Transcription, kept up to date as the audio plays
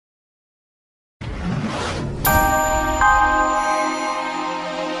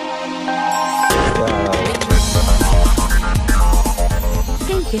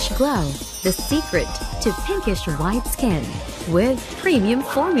Pinkish Glow, the secret to pinkish white skin with premium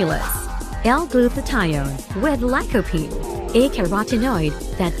formulas. L-Glutathione with lycopene, a carotenoid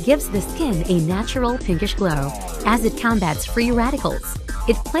that gives the skin a natural pinkish glow as it combats free radicals.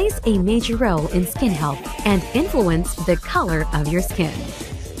 It plays a major role in skin health and influence the color of your skin.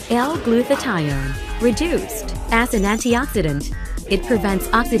 L-Glutathione, reduced as an antioxidant. It prevents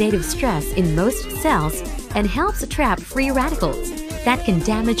oxidative stress in most cells and helps trap free radicals that can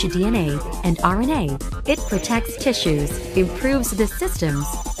damage DNA and RNA. It protects tissues, improves the systems,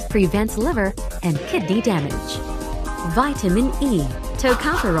 prevents liver and kidney damage. Vitamin E,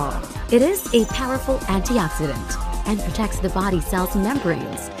 tocopherol. It is a powerful antioxidant and protects the body cell's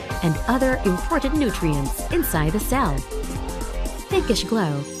membranes and other important nutrients inside the cell. Pinkish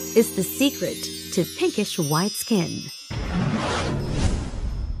Glow is the secret to pinkish white skin.